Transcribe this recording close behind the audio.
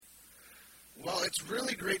Well, it's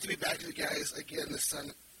really great to be back with you guys again this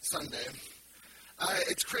Sunday.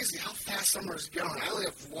 It's crazy how fast summer is going. I only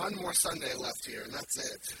have one more Sunday left here, and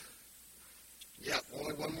that's it. Yep,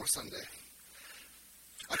 only one more Sunday.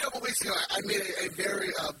 A couple weeks ago, I made a very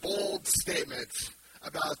bold statement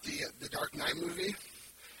about the Dark Knight movie.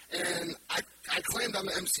 And I claimed I'm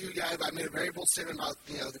an MCU guy, but I made a very bold statement about,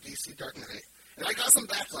 the DC Dark Knight. And I got some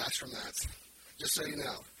backlash from that, just so you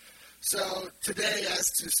know. So today, as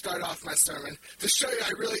to start off my sermon, to show you I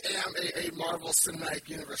really am a Marvel Cinematic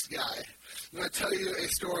Universe guy, I'm going to tell you a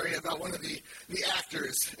story about one of the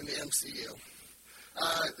actors in the MCU.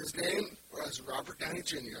 His name was Robert Downey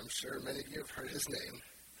Jr. I'm sure many of you have heard his name.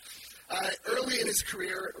 Early in his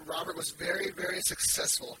career, Robert was very, very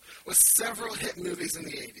successful with several hit movies in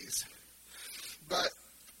the 80s. But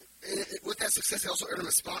with that success, he also earned him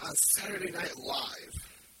a spot on Saturday Night Live.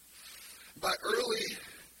 But early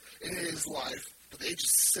in his life, at the age of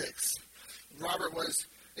 6, Robert was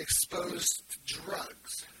exposed to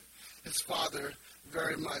drugs. His father,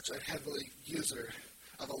 very much a heavily user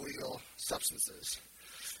of illegal substances.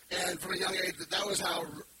 And from a young age, that was how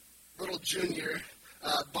little Junior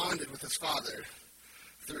bonded with his father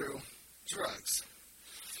through drugs.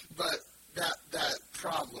 But that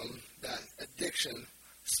problem, that addiction,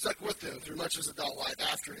 stuck with him through much of his adult life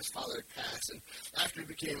after his father had passed and after he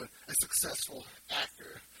became a successful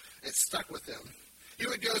actor. It stuck with him. He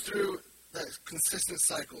would go through the consistent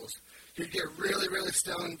cycles. He'd get really, really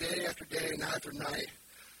stoned day after day, night after night.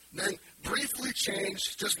 Then briefly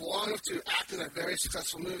change just long enough to act in a very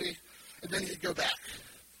successful movie, and then he'd go back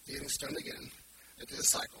to getting stoned again. Into the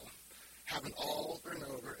cycle, happened all over and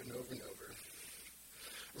over and over and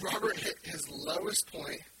over. Robert hit his lowest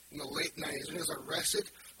point in the late 90s when he was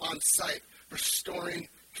arrested on site for storing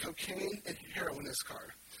cocaine and heroin in his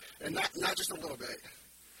car. And not just a little bit,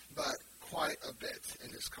 but quite a bit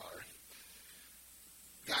in his car.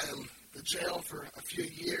 Got him to jail for a few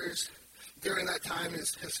years. During that time,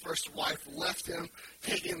 his first wife left him,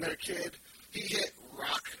 taking their kid. He hit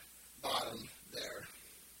rock bottom there.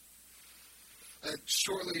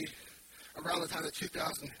 Shortly around the time that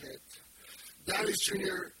 2000 hit, Downey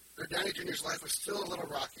Jr.'s life was still a little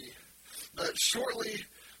rocky. But shortly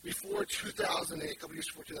before 2008, a couple years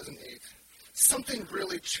before 2008, something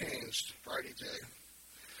really changed for RDJ.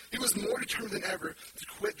 He was more determined than ever to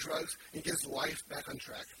quit drugs and get his life back on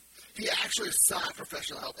track. He actually sought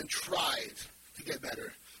professional help and tried to get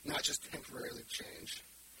better, not just temporarily change.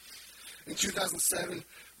 In 2007,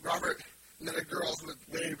 Robert met a girl who would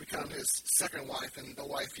later become his second wife and the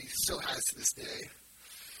wife he still has to this day.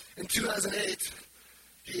 In 2008,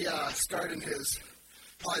 he starred in his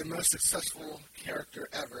probably most successful character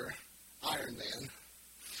ever, Iron Man,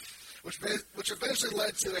 which eventually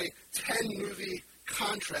led to a 10-movie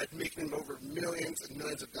contract, making him over millions and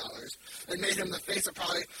millions of dollars, and made him the face of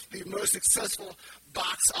probably the most successful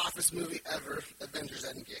box office movie ever, Avengers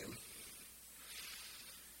Endgame.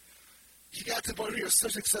 He got to the point where he was so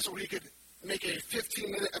successful he could make a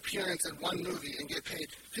 15-minute appearance in one movie and get paid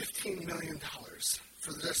 $15 million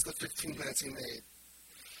for just the 15 minutes he made.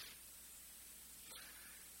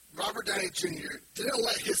 Robert Downey Jr. didn't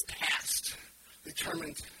let his past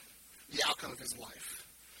determine the outcome of his life.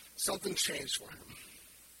 Something changed for him.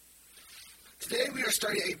 Today we are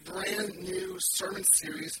starting a brand new sermon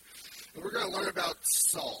series, and we're going to learn about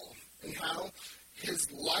Saul and how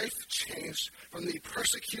his life changed from the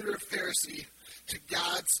persecutor Pharisee to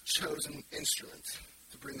God's chosen instrument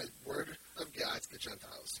to bring the word of God to the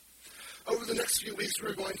Gentiles. Over the next few weeks,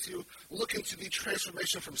 we're going to look into the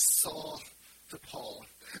transformation from Saul to Paul.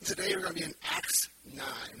 Today, we're going to be in Acts 9,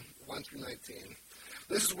 1 through 19.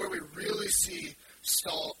 This is where we really see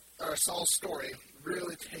Saul's story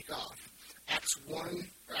really take off. Acts 9,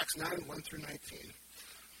 1 through 19.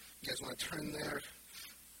 You guys want to turn there?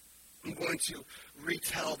 I'm going to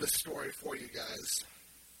retell this story for you guys.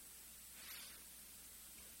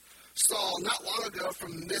 Saul, not long ago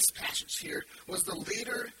from this passage here, was the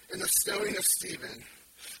leader in the stoning of Stephen.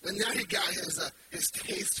 And now he got his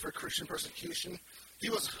taste for Christian persecution. He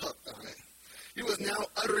was hooked on it. He was now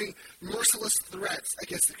uttering merciless threats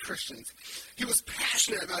against the Christians. He was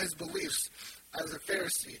passionate about his beliefs as a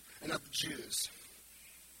Pharisee and of the Jews.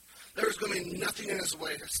 There was going to be nothing in his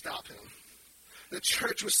way to stop him. The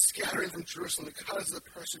church was scattering from Jerusalem because of the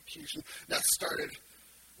persecution that started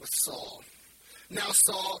with Saul. Now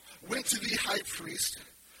Saul went to the high priest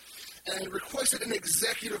and requested an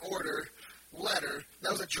executive order letter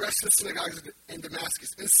that was addressed to the synagogues in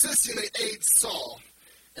Damascus, insisting they aid Saul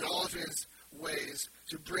in all of his ways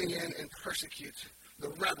to bring in and persecute the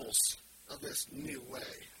rebels of this new way.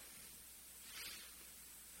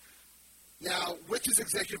 Now, with his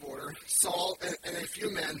executive order, Saul and a few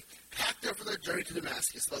men packed up for their journey to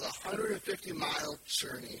Damascus, about a 150-mile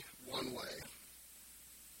journey one way.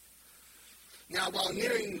 Now, while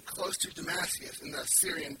nearing close to Damascus in the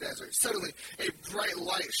Syrian desert, suddenly a bright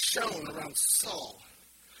light shone around Saul.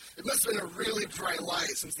 It must have been a really bright light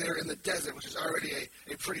since they were in the desert, which is already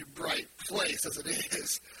a pretty bright place as it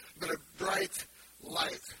is. But a bright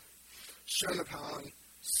light shone upon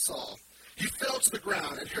Saul. He fell to the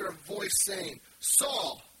ground and heard a voice saying,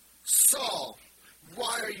 "Saul, Saul,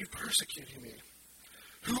 why are you persecuting me?"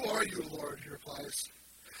 "Who are you, Lord?" he replies.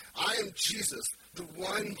 "I am Jesus, the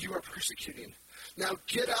one you are persecuting. Now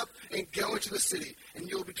get up and go into the city, and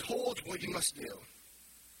you will be told what you must do."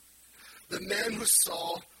 The men with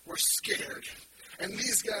Saul were scared, and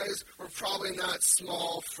these guys were probably not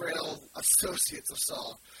small, frail associates of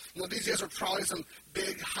Saul. No, these guys were probably some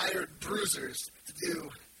big, hired bruisers to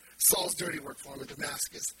do Saul's dirty work for him in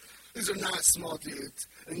Damascus. These are not small dudes,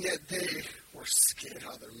 and yet they were scared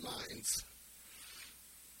out of their minds.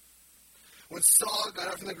 When Saul got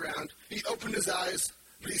up from the ground, he opened his eyes,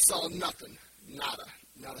 but he saw nothing. Nada.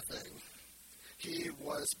 Not a thing. He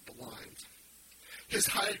was blind. His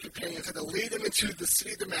hired companions had to lead him into the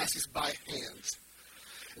city of Damascus by hand.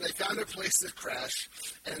 And they found a place to crash,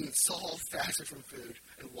 and Saul fasted from food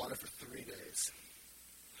and water for 3 days.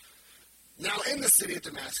 Now in the city of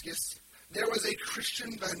Damascus, there was a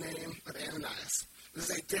Christian by the name of Ananias. This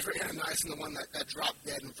is a different Ananias than the one that dropped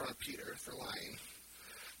dead in front of Peter for lying.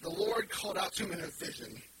 The Lord called out to him in a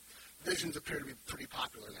vision. Visions appear to be pretty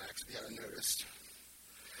popular in Acts, if you haven't noticed.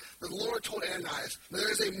 The Lord told Ananias, "There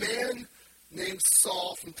is a man named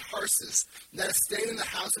Saul from Tarsus that is staying in the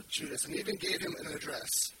house of Judas," and even gave him an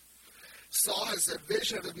address. Saul has a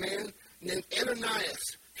vision of a man named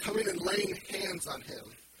Ananias coming and laying hands on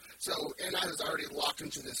him. So Ananias is already locked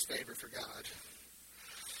into this favor for God.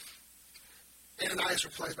 Ananias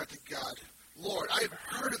replies back to God, "Lord, I have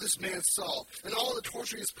heard of this man Saul and all the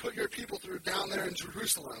torture he has put your people through down there in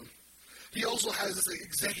Jerusalem. He also has this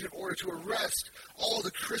executive order to arrest all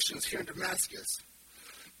the Christians here in Damascus."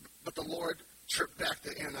 But the Lord chirped back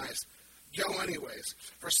to Ananias, "Go anyways,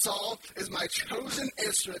 for Saul is my chosen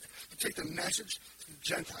instrument to take the message to the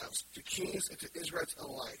Gentiles, to kings and to Israelites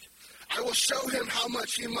alike. I will show him how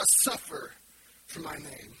much he must suffer for my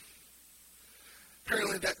name."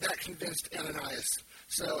 Apparently that convinced Ananias.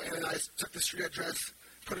 So Ananias took the street address,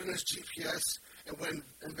 put it in his GPS, and went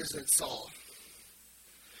and visited Saul.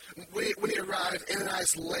 When he arrived,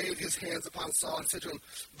 Ananias laid his hands upon Saul and said to him,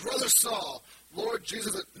 "Brother Saul, Lord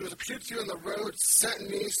Jesus, who has appeared to you on the road, sent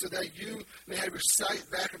me so that you may have your sight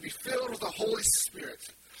back and be filled with the Holy Spirit."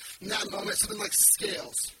 In that moment, something like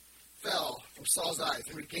scales fell from Saul's eyes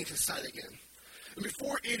and regained his sight again. And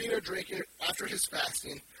before eating or drinking after his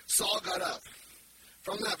fasting, Saul got up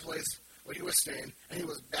from that place where he was staying, and he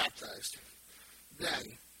was baptized.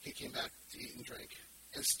 Then he came back to eat and drink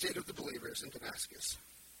and stayed with the believers in Damascus.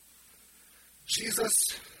 Jesus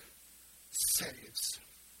saves.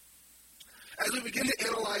 As we begin to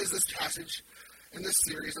analyze this passage in this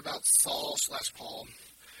series about Saul/Paul,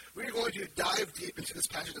 we're going to dive deep into this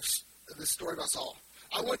passage of this story about Saul.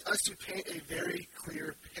 I want us to paint a very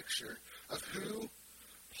clear picture of who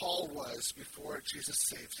Paul was before Jesus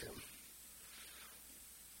saved him.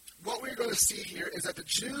 What we're going to see here is that the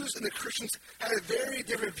Jews and the Christians had very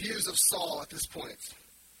different views of Saul at this point.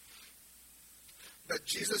 But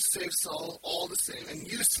Jesus saved Saul all the same and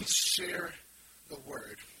used him to share the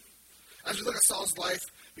word. As we look at Saul's life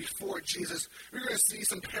before Jesus, we're going to see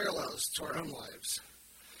some parallels to our own lives.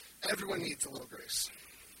 Everyone needs a little grace.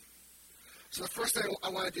 So the first thing I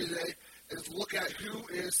want to do today is look at who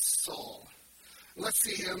is Saul. Let's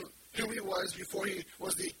see who he was before he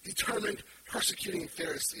was the determined persecuting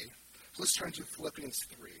Pharisee. So let's turn to Philippians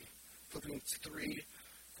 3. Philippians 3,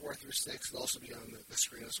 4 through 6 will also be on the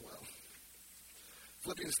screen as well.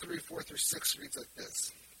 Philippians 3, 4 through 6 reads like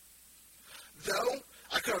this. "Though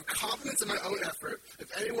I could have confidence in my own effort,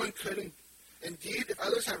 if anyone could, indeed, if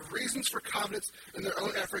others have reasons for confidence in their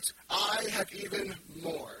own efforts, I have even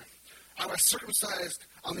more. I was circumcised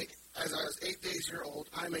as I was 8 days year old.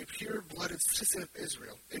 I am a pure-blooded citizen of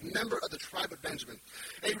Israel, a member of the tribe of Benjamin,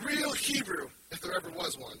 a real Hebrew, if there ever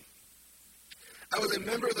was one. I was a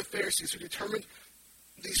member of the Pharisees who determined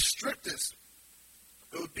the strictest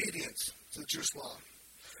obedience to the Jewish law.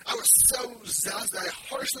 I was so zealous that I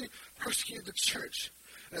harshly persecuted the church.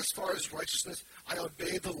 And as far as righteousness, I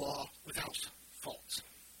obeyed the law without fault."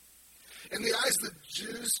 In the eyes of the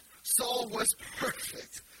Jews, Saul was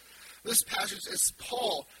perfect. This passage is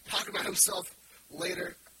Paul talking about himself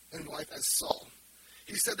later in life as Saul.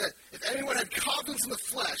 He said that if anyone had confidence in the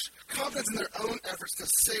flesh, confidence in their own efforts to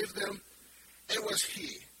save them, It was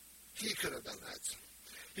he. He could have done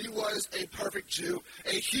that. He was a perfect Jew,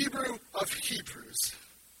 a Hebrew of Hebrews.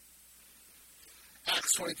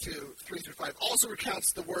 Acts 22, 3-5 also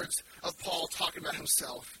recounts the words of Paul talking about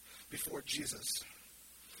himself before Jesus.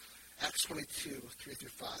 Acts 22,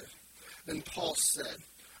 3-5. Then Paul said,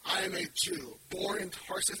 I am a Jew, born in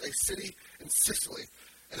Tarsus, a city in Sicily,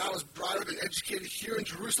 and I was brought up and educated here in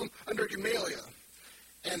Jerusalem under Gamaliel.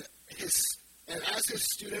 And as his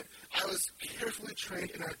student, I was carefully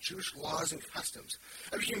trained in our Jewish laws and customs.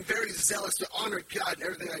 I became very zealous to honor God in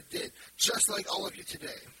everything I did, just like all of you today.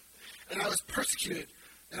 And I was persecuted,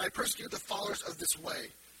 and I persecuted the followers of this way,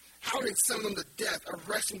 hounding some of them to death,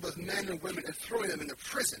 arresting both men and women, and throwing them into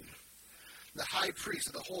prison. The high priest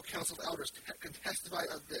of the whole council of elders can testify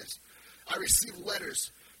of this. I received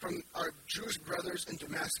letters from our Jewish brothers in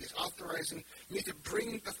Damascus, authorizing me to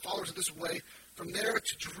bring the followers of this way from there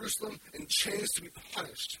to Jerusalem in chains to be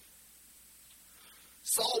punished.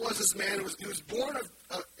 Saul was this man he was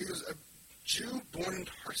a Jew born in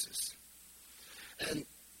Tarsus. And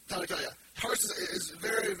I'll tell you, Tarsus is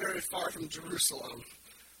very, very far from Jerusalem.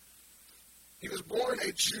 He was born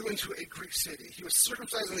a Jew into a Greek city. He was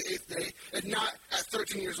circumcised on the 8th day, and not at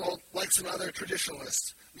 13 years old like some other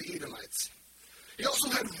traditionalists, the Edomites. He also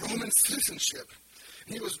had Roman citizenship.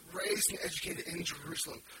 And he was raised and educated in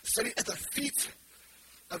Jerusalem, studied at the feet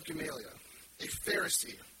of Gamaliel, a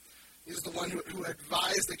Pharisee. He was the one who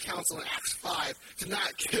advised the council in Acts 5 to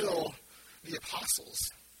not kill the apostles.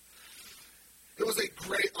 It was a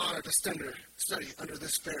great honor to study under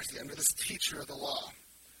this Pharisee, under this teacher of the law.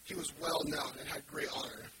 He was well known and had great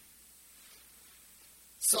honor.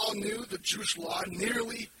 Saul knew the Jewish law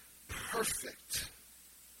nearly perfect,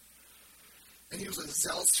 and he was a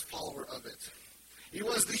zealous follower of it. He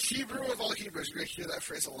was the Hebrew of all Hebrews. You're going to hear that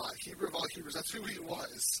phrase a lot. Hebrew of all Hebrews. That's who he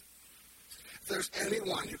was. If there's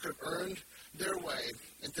anyone who could have earned their way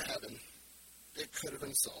into heaven, it could have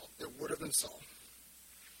been Saul. It would have been Saul.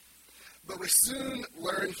 But we soon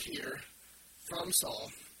learn here from Saul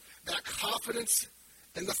that confidence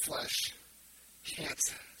in the flesh can't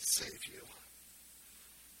save you.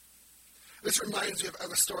 This reminds me of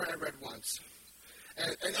a story I read once.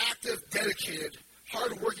 An active, dedicated,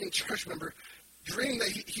 hard-working church member dreamed that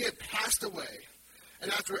he had passed away.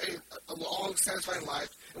 And after a long, satisfying life,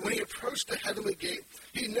 and when he approached the heavenly gate,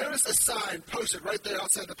 he noticed a sign posted right there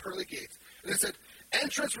outside the pearly gate. And it said,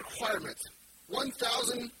 entrance requirement,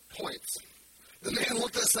 1,000 points. The man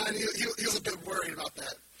looked at the sign, he was a bit worried about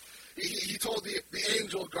that. He told the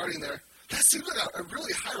angel guarding there, that seems like a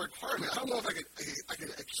really high requirement. I don't know if I could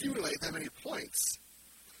accumulate that many points.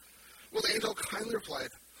 Well, the angel kindly replied,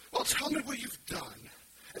 well, tell me what you've done,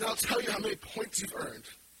 and I'll tell you how many points you've earned.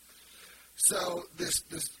 So this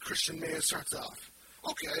Christian man starts off,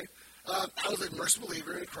 okay, I was a merciful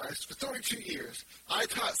believer in Christ for 32 years. I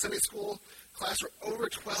taught Sunday school class for over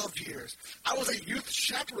 12 years. I was a youth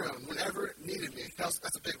chaperone whenever it needed me. That's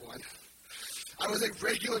a big one. I was a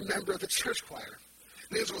regular member of the church choir.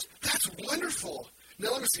 And the angel goes, that's wonderful.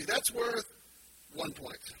 Now let me see, that's worth 1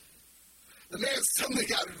 point. The man suddenly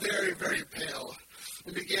got very, very pale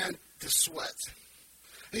and began to sweat.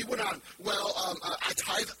 And he went on, well, I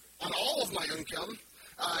tithe on all of my income.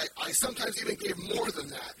 I sometimes even gave more than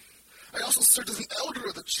that. I also served as an elder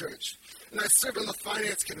of the church, and I served on the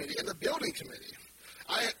finance committee and the building committee.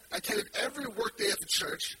 I attended every workday at the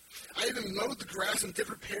church. I even mowed the grass and did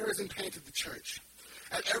repairs and painted the church.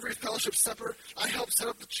 At every fellowship supper, I helped set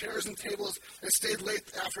up the chairs and tables and stayed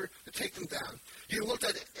late after to take them down. He looked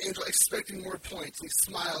at the angel expecting more points, and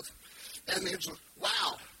he smiled. And the angel,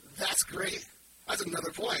 wow, that's great. That's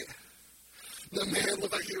another point. The man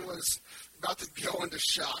looked like he was about to go into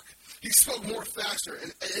shock. He spoke more faster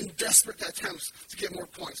and in desperate attempts to get more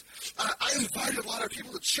points. I invited a lot of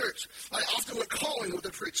people to church. I often went calling with the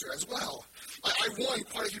preacher as well. I won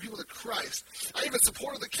quite a few people to Christ. I even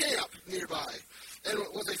supported the camp nearby and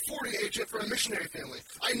was a forwarding agent for a missionary family.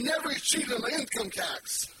 I never cheated on my income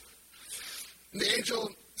tax. And the angel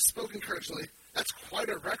spoke encouragingly. That's quite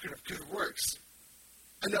a record of good works.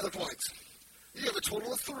 Another point. You have a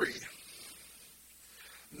total of 3.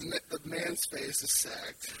 The man's face is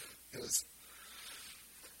sagged.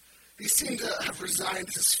 He seemed to have resigned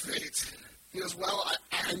his fate. He goes, well,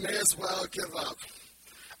 I may as well give up.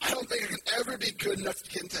 I don't think I can ever be good enough to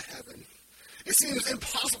get into heaven. It seems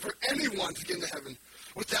impossible for anyone to get into heaven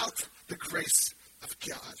without the grace of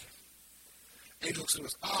God. Angel looks and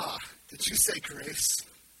goes, did you say grace?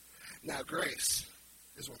 Now grace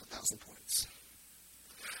is worth 1,000 points.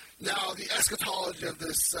 Now, the eschatology of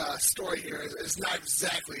this story here is not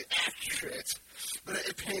exactly accurate, but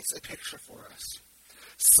it paints a picture for us.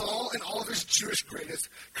 Saul and all of his Jewish greatness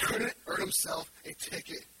couldn't earn himself a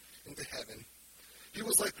ticket into heaven. He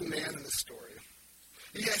was like the man in the story.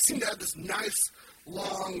 He seemed to have this nice,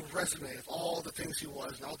 long resume of all the things he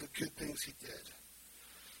was and all the good things he did.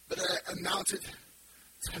 But it amounted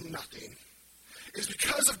to nothing. It's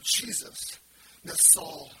because of Jesus that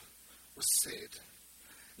Saul was saved.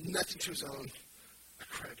 Nothing to his own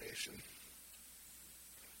accreditation.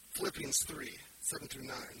 Philippians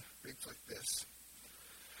 3:7-9 reads like this.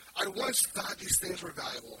 I once thought these things were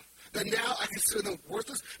valuable, but now I consider them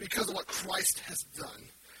worthless because of what Christ has done.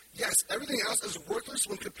 Yes, everything else is worthless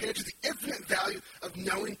when compared to the infinite value of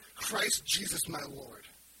knowing Christ Jesus my Lord.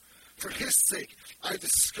 For his sake, I have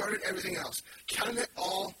discarded everything else, counting it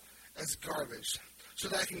all as garbage, so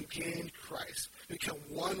that I can gain Christ, become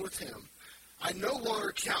one with him. I no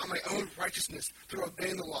longer count on my own righteousness through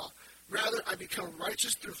obeying the law. Rather, I become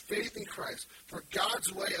righteous through faith in Christ, for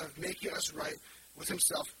God's way of making us right with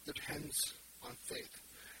himself depends on faith.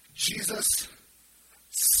 Jesus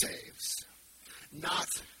saves, not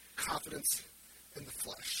confidence in the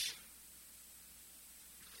flesh.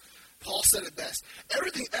 Paul said it best.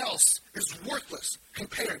 Everything else is worthless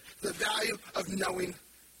compared to the value of knowing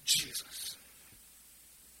Jesus.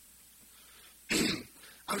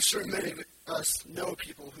 I'm sure many of us know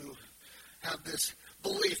people who have this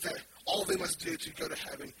belief that all they must do to go to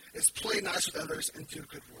heaven is play nice with others and do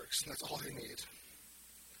good works. And that's all they need.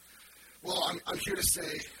 Well, I'm here to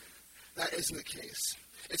say that isn't the case.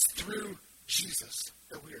 It's through Jesus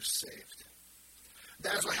that we are saved.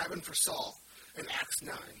 That is what happened for Saul in Acts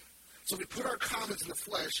 9. So we put our confidence in the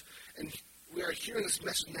flesh, and we are hearing this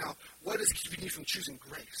message now. What is keeping you from choosing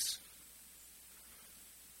grace?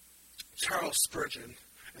 Charles Spurgeon,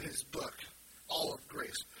 in his book, All of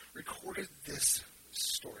Grace, recorded this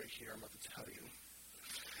story here I'm about to tell you.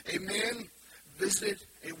 A man visited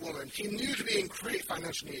a woman he knew to be in great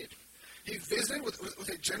financial need. He visited with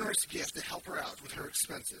a generous gift to help her out with her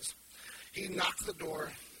expenses. He knocked at the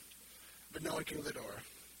door, but no one came to the door.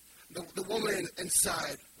 The woman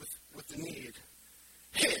inside with the need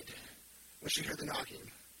hid when she heard the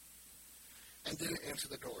knocking and didn't answer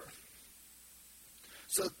the door.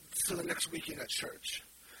 So the next weekend at church,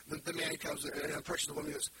 the man comes and approaches the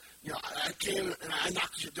woman and goes, I came and I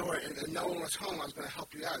knocked at your door and no one was home. I was going to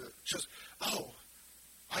help you out. She goes,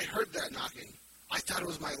 I heard that knocking. I thought it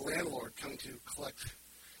was my landlord coming to collect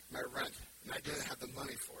my rent, and I didn't have the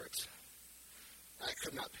money for it. I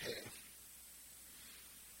could not pay.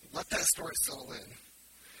 Let that story settle in.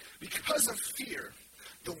 Because of fear,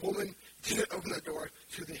 the woman didn't open the door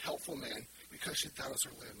to the helpful man because she thought it was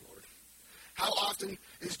her landlord. How often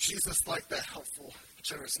is Jesus like that helpful,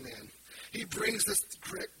 generous man? He brings this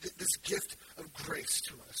gift of grace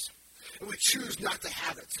to us, and we choose not to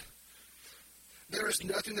have it. There is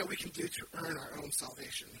nothing that we can do to earn our own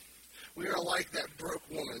salvation. We are like that broke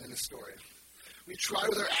woman in the story. We try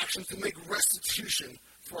with our actions to make restitution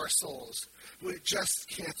for our souls, but we just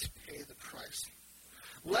can't pay the price.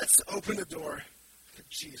 Let's open the door to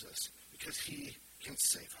Jesus because he can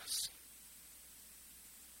save us.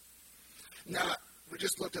 Now, we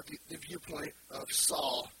just looked at the viewpoint of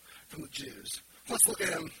Saul from the Jews. Let's look at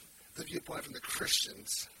him, the viewpoint from the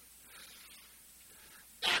Christians.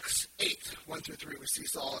 Acts 8:1-3, we see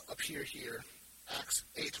Saul appear here. Acts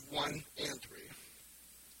 8:1 and 3.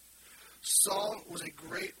 Saul was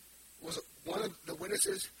one of the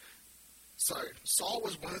witnesses,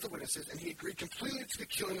 and he agreed completely to the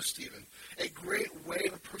killing of Stephen. A great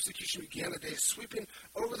wave of persecution began the day, sweeping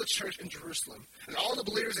over the church in Jerusalem. And all the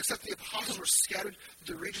believers except the apostles were scattered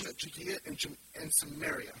to the region of Judea and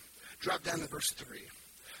Samaria. Drop down to verse 3.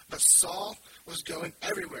 But Saul was going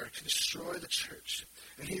everywhere to destroy the church.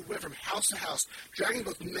 And he went from house to house, dragging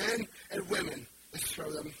both men and women and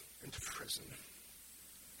throw them into prison.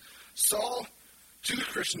 Saul, to the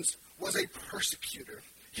Christians, was a persecutor.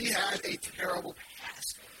 He had a terrible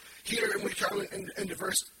past. Here, and we come into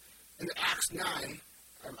Acts 9,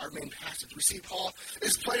 our main passage, we see Paul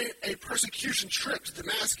is planning a persecution trip to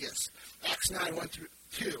Damascus. Acts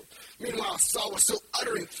 9:1-2. Meanwhile, Saul was still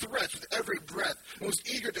uttering threats with every breath and was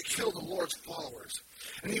eager to kill the Lord's followers.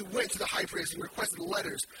 And he went to the high priest and requested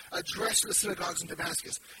letters addressed to the synagogues in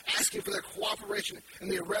Damascus, asking for their cooperation in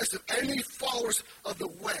the arrest of any followers of the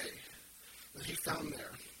way that he found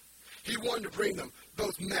there. He wanted to bring them,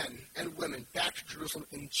 both men and women, back to Jerusalem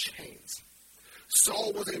in chains.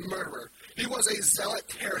 Saul was a murderer. He was a zealot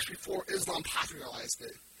terrorist before Islam popularized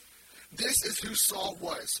it. This is who Saul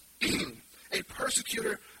was. A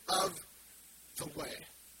persecutor of the way.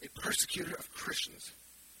 A persecutor of Christians.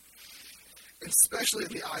 Especially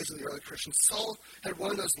in the eyes of the early Christians, Saul had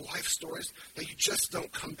one of those life stories that you just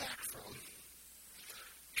don't come back from.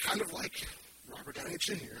 kind of like Robert Downey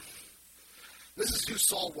Jr. This is who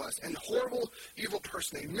Saul was, an horrible, evil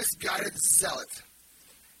person, a misguided zealot.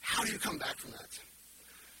 How do you come back from that?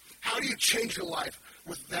 How do you change your life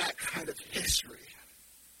with that kind of history?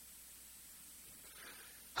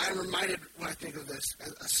 I am reminded when I think of this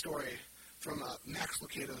as a story from Max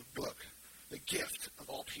Lucado's book, The Gift of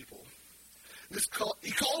All People.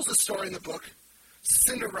 He calls the story in the book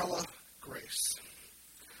Cinderella Grace.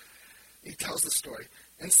 He tells the story.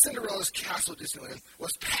 And Cinderella's castle at Disneyland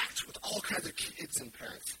was packed with all kinds of kids and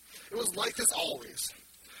parents. It was like this always.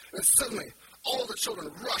 And suddenly, all the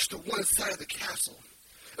children rushed to one side of the castle.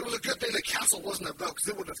 It was a good thing the castle wasn't a boat, because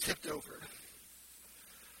it would have tipped over.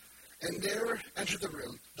 And there entered the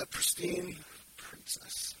room the pristine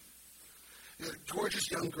princess. A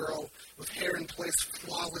gorgeous young girl with hair in place,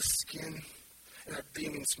 flawless skin, and a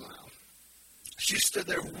beaming smile. She stood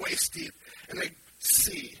there waist deep in a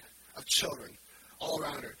sea of children all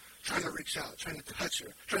around her, trying to reach out, trying to touch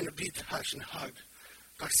her, trying to be touched and hugged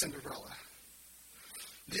by Cinderella.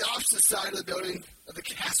 The opposite side of the building, of the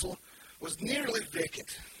castle, was nearly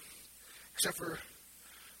vacant, except for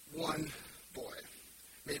one boy,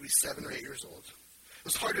 maybe 7 or 8 years old. It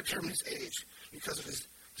was hard to determine his age because of his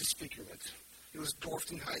disfigurement. He was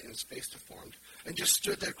dwarfed in height and his face deformed, and just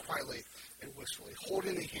stood there quietly and wistfully,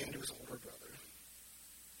 holding the hand of his older brother.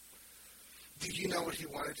 Do you know what he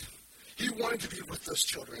wanted? He wanted to be with those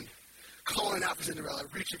children, calling out for Cinderella,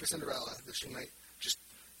 reaching for Cinderella, that she might just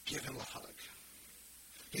give him a hug.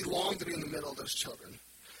 He longed to be in the middle of those children.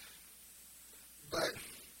 But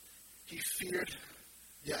he feared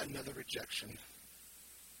yet another rejection.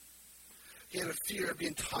 He had a fear of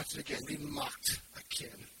being taunted again, being mocked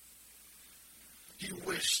again. He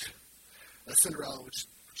wished that Cinderella would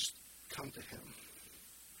just come to him.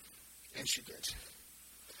 And she did.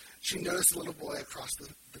 She noticed the little boy across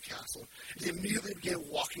the castle, and he immediately began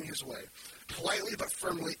walking his way, politely but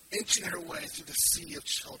firmly inching her way through the sea of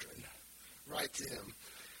children, right to him.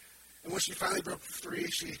 And when she finally broke free,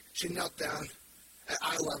 she knelt down at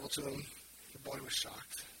eye level to him. The boy was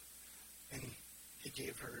shocked, and he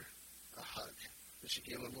gave her a hug, and she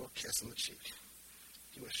gave him a little kiss on the cheek.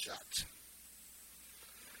 He was shocked.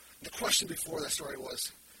 The question before that story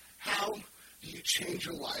was, how do you change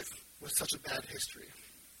your life with such a bad history?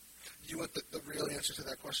 Do you want the real answer to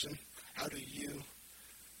that question? How do you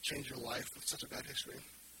change your life with such a bad history?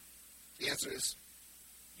 The answer is,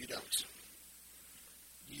 you don't.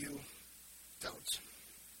 You don't.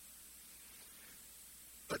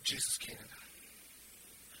 But Jesus can.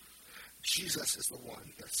 Jesus is the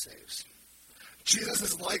one that saves. Jesus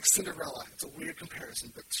is like Cinderella. It's a weird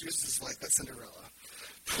comparison, but Jesus is like that Cinderella.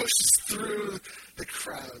 Pushes through the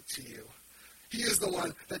crowd to you. He is the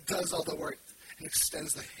one that does all the work and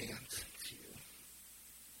extends the hand to you.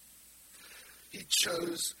 He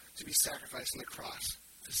chose to be sacrificed on the cross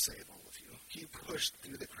to save all of you. He pushed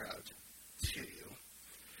through the crowd to you.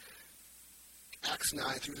 Acts 9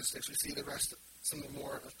 through to 6, we see the rest, some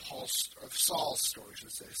more of Saul's story,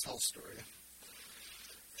 Saul's story.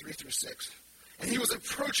 3 through 6. And he was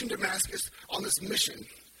approaching Damascus on this mission,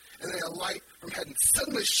 and then a light from heaven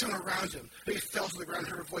suddenly shone around him, and he fell to the ground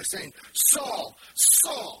and heard a voice saying, Saul,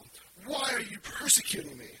 Saul, why are you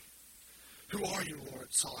persecuting me? Who are you, Lord?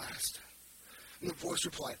 Saul asked. And the voice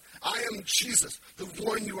replied, I am Jesus, the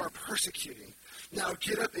one you are persecuting. Now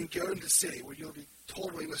get up and go into the city where you'll be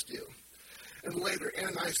told what you must do. And later,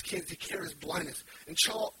 Ananias came to take care of his blindness, and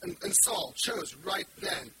Saul chose right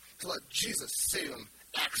then to let Jesus save him.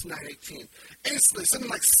 Acts 9:18. Instantly, something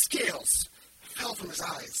like scales fell from his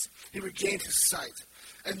eyes. He regained his sight.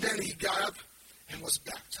 And then he got up and was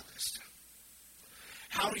baptized.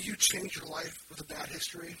 How do you change your life with a bad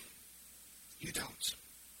history? You don't.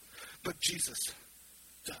 But Jesus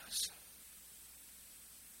does.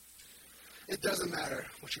 It doesn't matter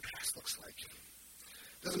what your past looks like.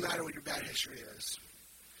 It doesn't matter what your bad history is.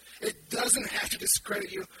 It doesn't have to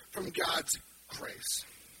discredit you from God's grace.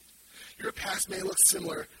 Your past may look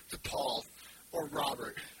similar to Paul or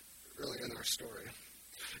Robert earlier in our story.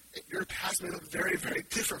 Your past may look very, very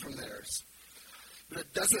different from theirs. But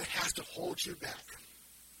it doesn't have to hold you back.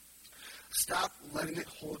 Stop letting it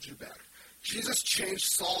hold you back. Jesus changed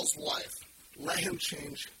Saul's life. Let him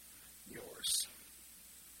change yours.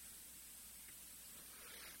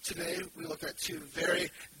 Today, we look at two very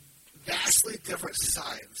vastly different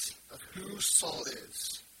sides of who Saul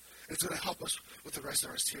is. And it's going to help us with the rest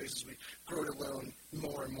of our series as we grow to learn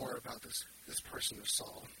more and more about this person of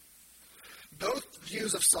Saul. Both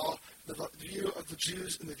views of Saul, the view of the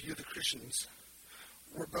Jews and the view of the Christians,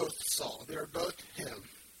 were both Saul. They were both him.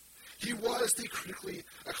 He was the critically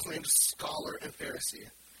acclaimed scholar and Pharisee.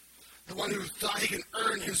 the one who thought he can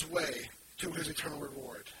earn his way to his eternal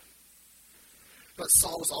reward. But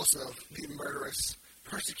Saul was also the murderous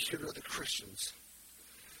persecutor of the Christians.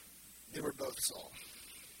 They were both Saul.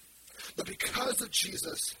 But because of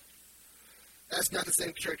Jesus, that's not the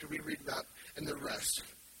same character we read about in the rest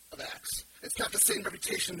of Acts. It's not the same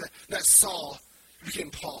reputation that Saul became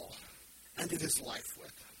Paul and did his life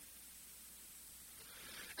with.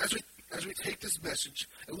 As we take this message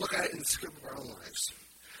and look at it in the scope of our own lives,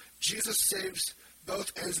 Jesus saves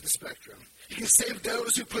both ends of the spectrum. He can save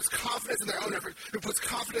those who put confidence in their own effort, who puts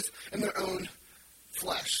confidence in their own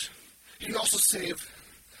flesh. He can also save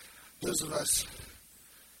those of us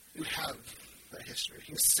who have that history.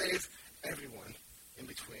 He can save everyone in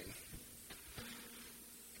between.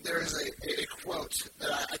 There is a quote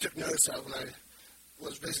that I took notice of when I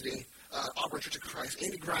was visiting Auburn Church of Christ.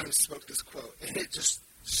 Andy Grimes spoke this quote, and it just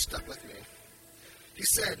stuck with me. He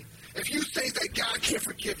said, "If you think that God can't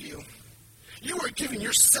forgive you, you are giving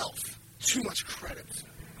yourself too much credit.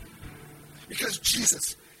 Because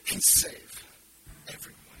Jesus can save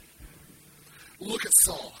everyone." Look at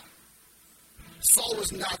Saul. Saul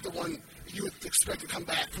was not the one you would expect to come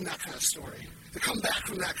back from that kind of story, to come back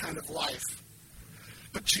from that kind of life.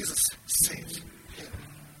 But Jesus saved him.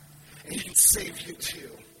 And he can save you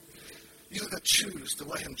too. You have to choose to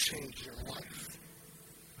let him change your life.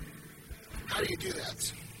 How do you do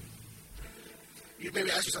that? You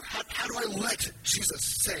maybe ask yourself, how do I let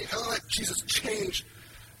Jesus save? How do I let Jesus change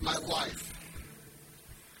my life?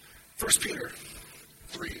 1 Peter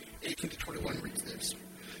 3:18-21 reads this.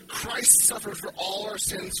 Christ suffered for all our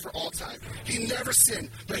sins for all time. He never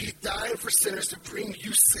sinned, but he died for sinners to bring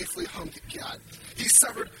you safely home to God. He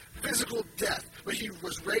suffered physical death, but he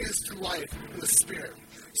was raised to life in the Spirit.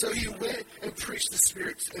 So he went and preached the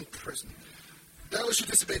spirits in prison. Those who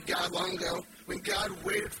disobeyed God long ago, when God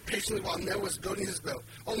waited patiently while Noah was building his boat,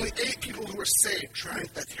 only 8 people who were saved during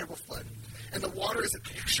that terrible flood. And the water is a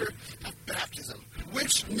picture of baptism,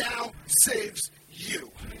 which now saves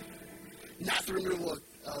you. Not the removal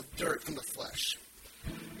of dirt from the flesh,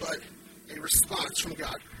 but a response from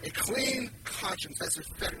God, a clean conscience that's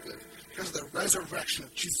effective because of the resurrection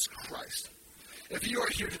of Jesus Christ. If you are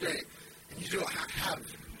here today and you don't have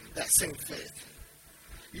that same faith,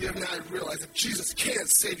 you have not realized that Jesus can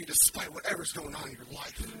save you despite whatever's going on in your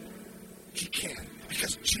life. He can,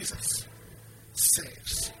 because Jesus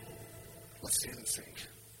saves. Let's stand and sing.